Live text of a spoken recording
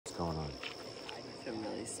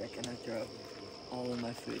really sick and I threw up all of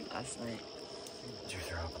my food last night. Did you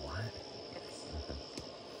throw up what? Yes.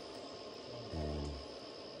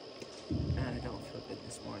 And I don't feel good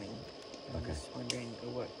this morning. I'm just wondering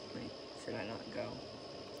what, like, should I not go?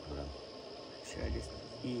 okay. Should I just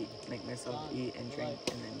eat, make myself eat and drink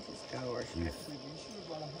and then just go, or should I?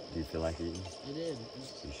 Do you feel like eating? I did.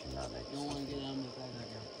 You should not make You don't want to get out of my bag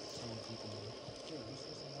right now.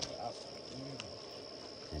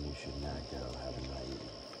 And you should not go having not eaten.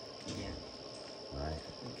 Yeah. Right?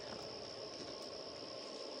 Okay.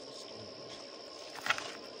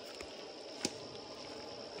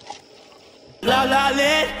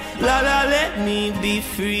 Let me be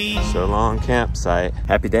free. So long campsite.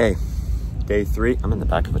 Happy day. Day 3. I'm in the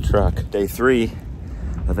back of a truck. Day 3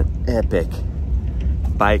 of an epic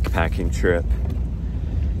bike packing trip.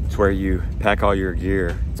 It's where you pack all your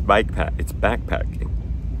gear. It's backpacking,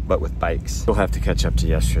 but with bikes. We'll have to catch up to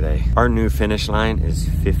yesterday. Our new finish line is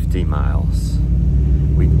 50 miles.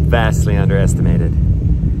 We vastly underestimated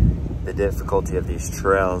the difficulty of these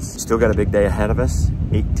trails. Still got a big day ahead of us,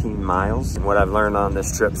 18 miles. And what I've learned on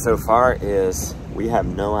this trip so far is we have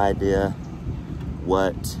no idea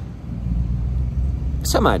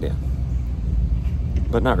some idea,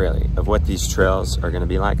 but not really, of what these trails are gonna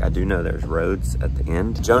be like. I do know there's roads at the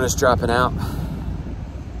end. Jonah's dropping out.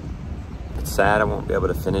 It's sad I won't be able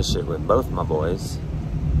to finish it with both my boys,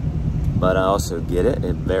 but I also get it.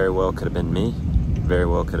 It very well could have been me. Very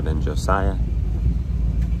well could have been Josiah.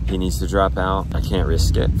 He needs to drop out. I can't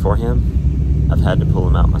risk it for him. I've had to pull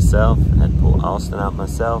him out myself. I had to pull Austin out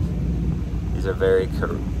myself. These are very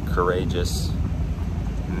courageous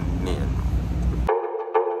men.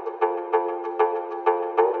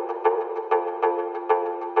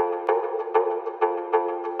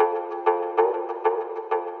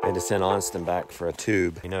 I had to send Austin back for a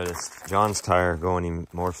tube. We noticed John's tire going even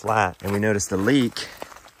more flat, and we noticed a leak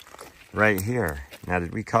right here. Now,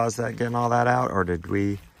 did we cause that, getting all that out, or did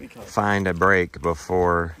we find a break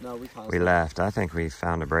before we left? I think we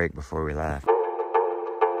found a break before we left.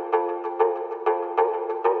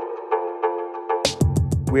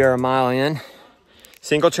 We are a mile in.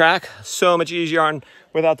 Single track, so much easier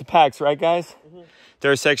without the packs, right guys?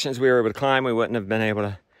 There are sections we were able to climb we wouldn't have been able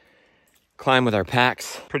to climb with our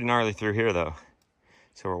packs. Pretty gnarly through here though.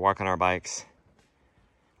 So we're walking our bikes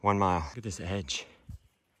 1 mile. Look at this edge.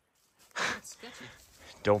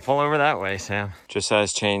 Don't fall over that way, Sam.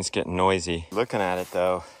 Josiah's chain's getting noisy. Looking at it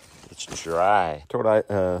though, it's dry. Told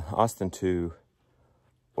Austin to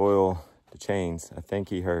oil the chains. I think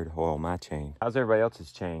he heard oil my chain. How's everybody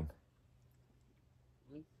else's chain?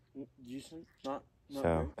 Decent, not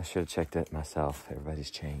so I should have checked it myself,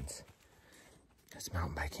 everybody's chains. That's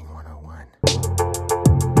mountain biking 101.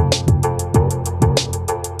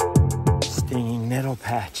 Stinging nettle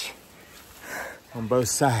patch on both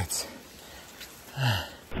sides. I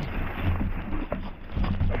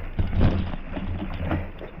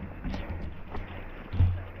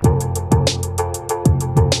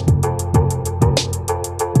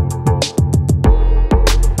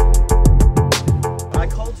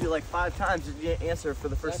called you like 5 times and you didn't answer for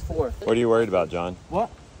the first 4. What are you worried about, John? What?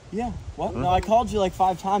 Yeah, what? No, I called you like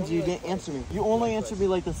 5 times and you didn't answer me. You only answered me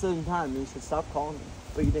like the 7th time and you said stop calling me,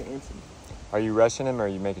 but you didn't answer me. Are you rushing him or are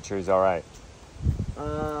you making sure he's all right?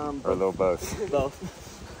 Or a little both? Both.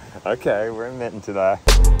 Okay, we're admitting to that.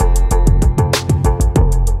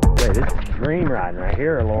 Okay, this is dream riding right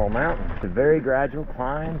here at Laurel Mountain. It's a very gradual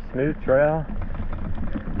climb, smooth trail.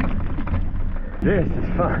 This is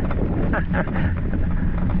fun.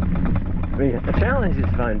 I mean, the challenge is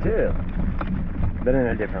fun too, but in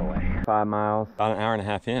a different way. 5 miles, about an hour and a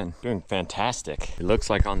half in. Doing fantastic. It looks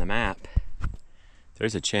like on the map,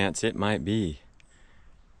 there's a chance it might be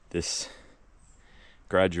this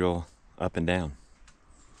gradual up and down.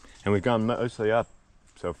 And we've gone mostly up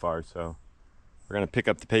so far, so we're gonna pick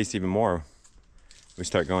up the pace even more when we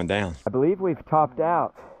start going down. I believe we've topped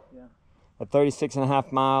out at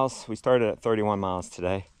 36.5 miles. We started at 31 miles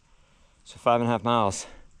today, so 5.5 miles.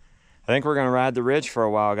 I think we're gonna ride the ridge for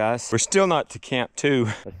a while, guys. We're still not to Camp 2.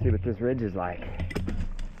 Let's see what this ridge is like.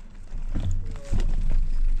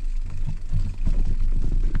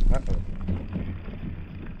 Uh-oh.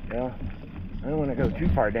 Well, I don't want to go too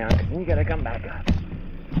far down because then you got to come back up.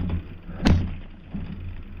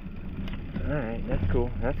 All right, that's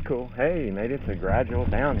cool. That's cool. Hey, maybe it's a gradual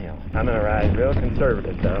downhill. I'm going to ride real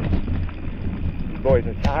conservative though. These boys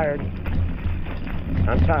are tired.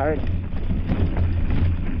 I'm tired.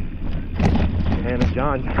 And it's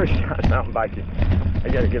John's first time mountain biking. I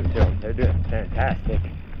got to give it to them. They're doing fantastic.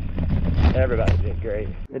 Everybody did great.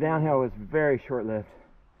 The downhill was very short-lived.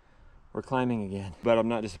 we're climbing again. But I'm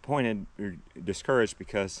not disappointed or discouraged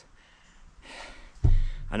because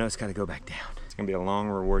I know it's got to go back down. It's gonna be a long,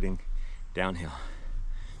 rewarding downhill.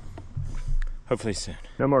 Hopefully soon.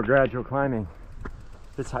 No more gradual climbing.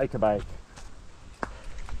 Let's hike a bike.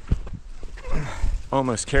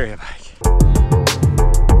 Almost carry a bike.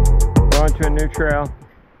 Going to a new trail.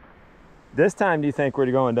 This time, do you think we're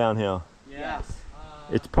going downhill? Yes.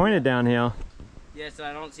 It's pointed downhill. Yes,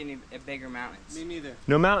 I don't see any bigger mountains. Me neither.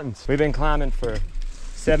 No mountains. We've been climbing for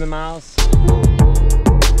 7 miles.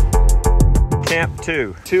 Camp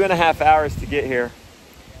 2. 2.5 hours to get here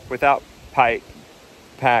without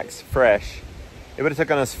packs fresh. It would have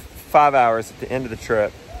taken us 5 hours at the end of the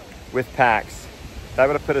trip with packs. That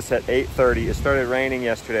would have put us at 8:30. It started raining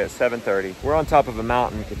yesterday at 7:30. We're on top of a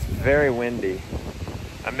mountain. It's very windy.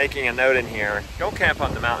 I'm making a note in here. Don't camp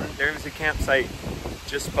on the mountain. There was a campsite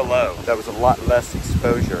just below that was a lot less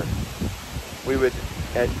exposure. We would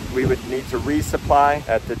need to resupply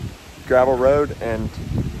at the gravel road and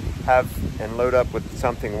load up with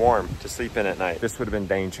something warm to sleep in at night. This would have been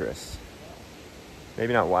dangerous.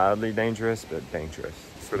 Maybe not wildly dangerous, but dangerous.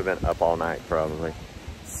 This would have been up all night probably,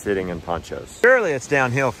 sitting in ponchos. Surely it's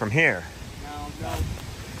downhill from here. No.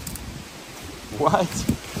 What?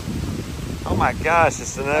 Oh my gosh,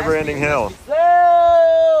 it's a never-ending hill.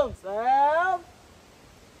 Sam!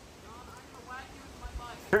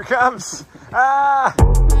 Here it comes. Ah!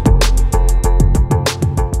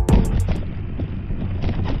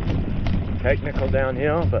 Technical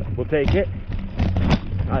downhill, but we'll take it.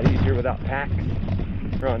 A lot easier without packs.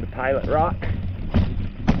 We're on the Pilot Rock.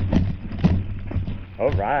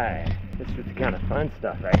 All right. This is the kind of fun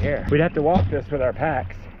stuff right here. We'd have to walk this with our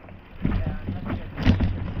packs.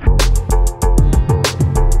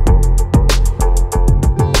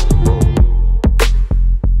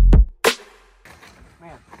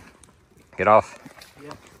 Get off.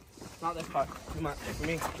 Yeah. Not this part. Come on, for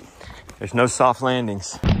me. There's no soft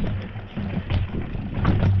landings.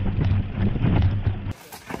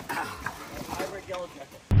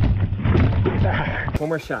 One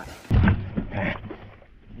more shot.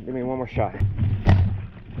 Give me one more shot.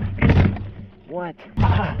 What?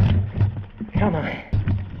 Ah, come on.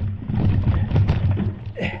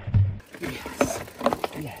 Yes.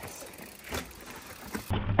 Yes.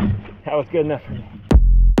 That was good enough for me.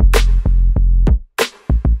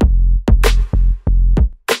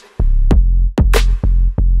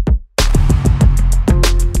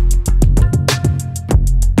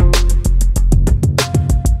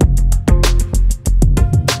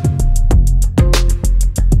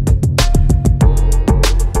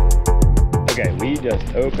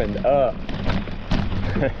 Just opened up.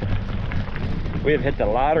 We have hit the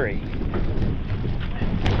lottery.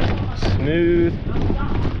 Smooth,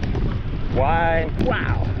 wide.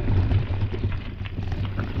 Wow.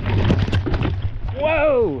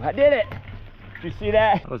 Whoa, I did it. Did you see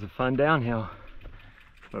that? That was a fun downhill,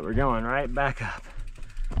 but we're going right back up.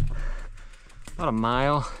 About a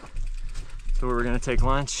mile. So we're gonna take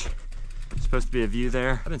lunch. There's supposed to be a view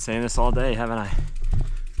there. I've been saying this all day, haven't I?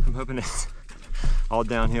 I'm hoping it's all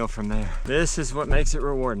downhill from there. This is what makes it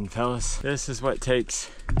rewarding, fellas. This is what takes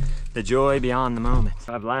the joy beyond the moment.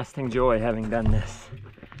 I have lasting joy having done this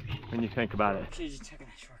when you think about it. Should've just taken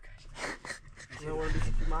that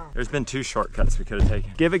shortcut. There's been 2 shortcuts we could have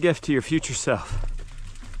taken. Give a gift to your future self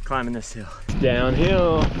climbing this hill.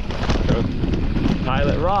 Downhill from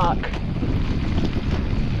Pilot Rock.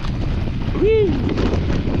 Whee!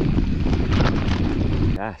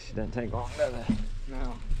 Gosh, it doesn't take long, does it?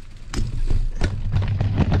 No.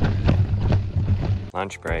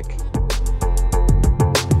 Lunch break. I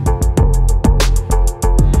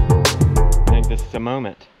think this is a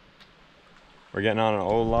moment. We're getting on an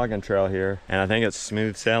old logging trail here, and I think it's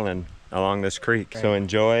smooth sailing along this creek. So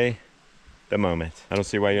enjoy the moment. I don't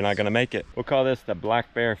see why you're not gonna make it. We'll call this the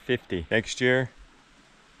Black Bear 50. Next year,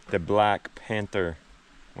 the Black Panther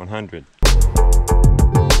 100.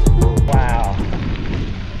 Wow.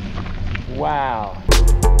 Wow.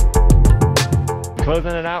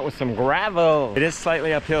 Closing it out with some gravel. It is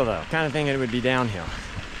slightly uphill though. Kind of thinking it would be downhill.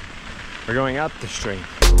 We're going up the stream.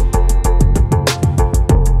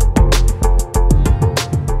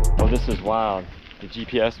 Oh, this is wild. The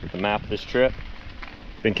GPS with the map of this trip.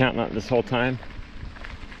 Been counting on it this whole time.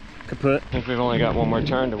 Kaput. I think we've only got one more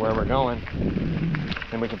turn to where we're going.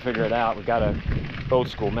 And we can figure it out. We've got a old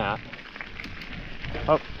school map.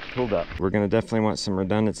 Oh, pulled up. We're gonna definitely want some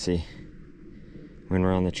redundancy when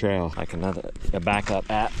we're on the trail, like a backup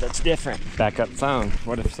app that's different. Backup phone.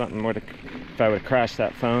 What if something would have, if I would have crashed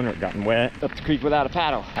that phone or gotten wet up the creek without a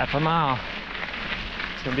paddle? Half a mile.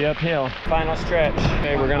 It's gonna be uphill. Final stretch.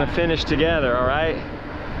 Okay, we're gonna finish together, all right?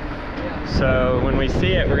 So when we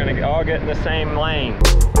see it, we're gonna all get in the same lane.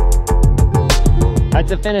 That's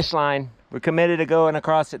the finish line. We're committed to going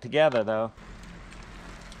across it together though.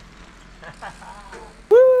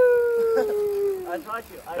 Woo!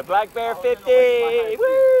 The Black Bear 50!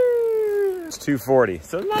 Woo! It's 240,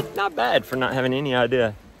 so not bad for not having any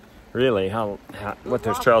idea really what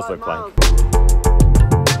those trails look like.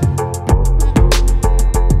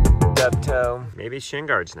 Up toe. Maybe shin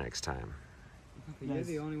guards next time. You're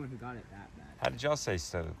the only one who got it that bad. How did y'all say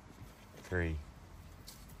so? 3.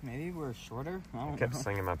 Maybe we're shorter? I I don't kept know.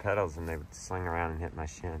 slinging my pedals and they would sling around and hit my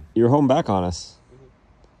shin. You were holding back on us.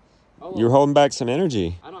 Oh, You were holding back some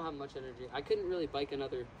energy. I don't have much energy. I couldn't really bike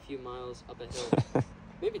another few miles up a hill.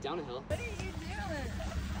 Maybe down a hill.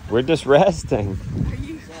 We're just resting.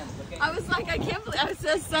 I was like, I can't believe, I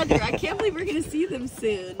said Cedric, I can't believe we're gonna see them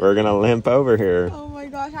soon. We're gonna limp over here. Oh my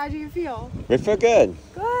gosh, how do you feel? We feel good.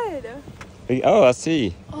 Good. Oh, I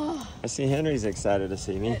see. Oh, I see Henry's excited to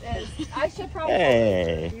see me. it is. I should probably.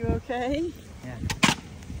 Hey. You okay? Yeah.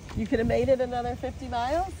 You could have made it another 50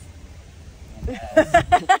 miles?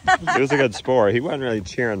 It was a good sport. He wasn't really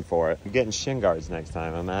cheering for it. I'm getting shin guards next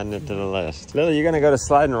time. I'm adding it to the list. Lily, you gonna go to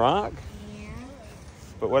Sliding Rock? Yeah.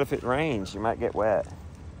 But what if it rains? You might get wet.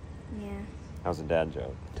 Yeah. That was a dad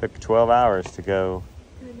joke. Took 12 hours to go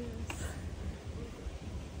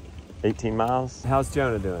 18 miles. How's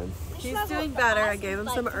Jonah doing? He's doing better. I gave him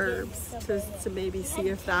some herbs to maybe see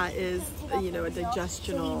if that is, you know, a So we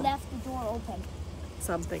digestional left the door open.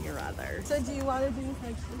 something or other. So do you want to do this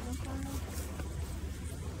next week?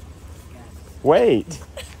 Wait.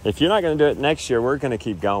 If you're not gonna do it next year, we're gonna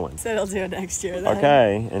keep going. So he'll do it next year then.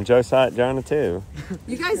 Okay, and Jonah too.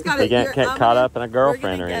 You guys got to He can't get caught up in a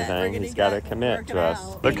girlfriend or anything. He's got to commit to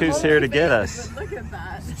us. Look who's here to get us. Look at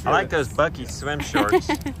that. I like those Bucky swim shorts.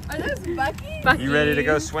 Are those Bucky? You ready to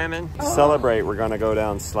go swimming? Celebrate, we're gonna go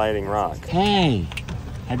down Sliding Rock. Hey,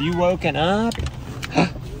 have you woken up?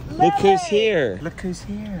 Look who's here. Look who's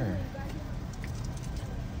here.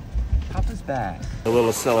 Papa's back. A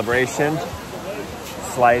little celebration.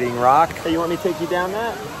 Sliding Rock. Hey, you want me to take you down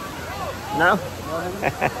that? No?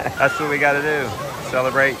 That's what we gotta do.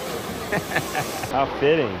 Celebrate. How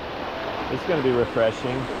fitting. It's gonna be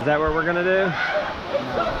refreshing. Is that what we're gonna do?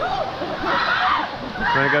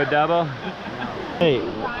 Wanna go double? Hey,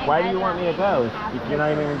 why do you want me to go if you're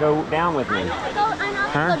not even gonna go down with me? I'm not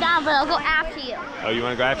gonna go down, but I'll go after you. Oh, you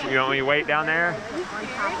wanna go after? You want me to wait down there?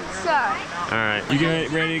 Sure. All right. You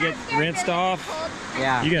get ready to get rinsed off?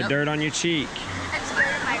 Yeah. You got dirt on your cheek. I'm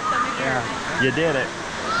scared of my stomach. Yeah. You did it.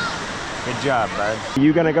 Good job, bud.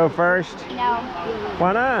 You gonna go first? No.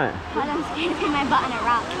 Why not? Because I'm scared to hit my butt on a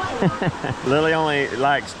rock. Lily only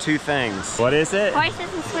likes 2 things. What is it?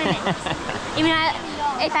 Horses and swimming.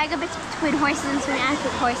 If I go between horses and swimming, I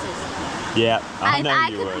pick horses. Yeah, I know I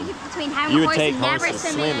you could would. pick between having You a would horse take and never horses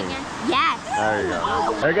swimming swimming. again. Yes. There you go.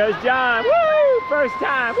 There goes John. Woo! First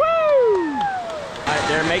time. Woo! All right,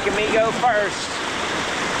 they're making me go first.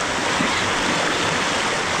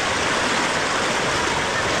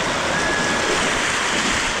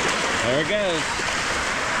 There it goes.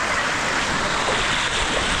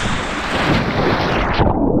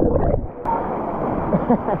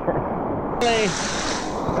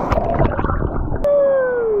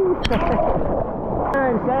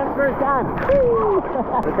 Sam's first time. Woo!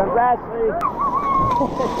 Here comes Ashley.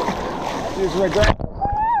 She's regret.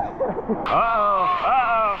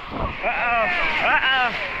 Uh-oh,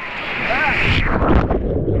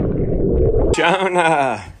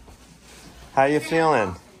 Jonah, how you feeling?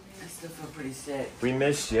 I still feel pretty sick. We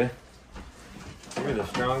missed you. You were the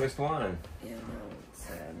strongest one. Yeah, no, it's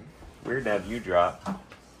sad. Weird to have you drop.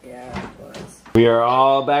 Yeah, it was. We are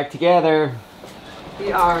all back together.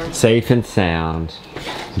 We are. Safe and sound.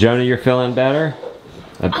 Jonah, you're feeling better?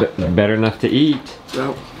 Better enough to eat.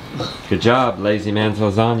 Nope. Good job, Lazy Man's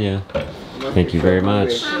Lasagna. Thank you very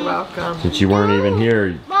much. You're welcome. Since you weren't even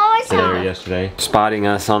here today or yesterday. Spotting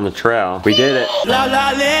us on the trail. We did it. La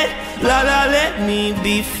la let me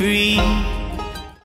be free.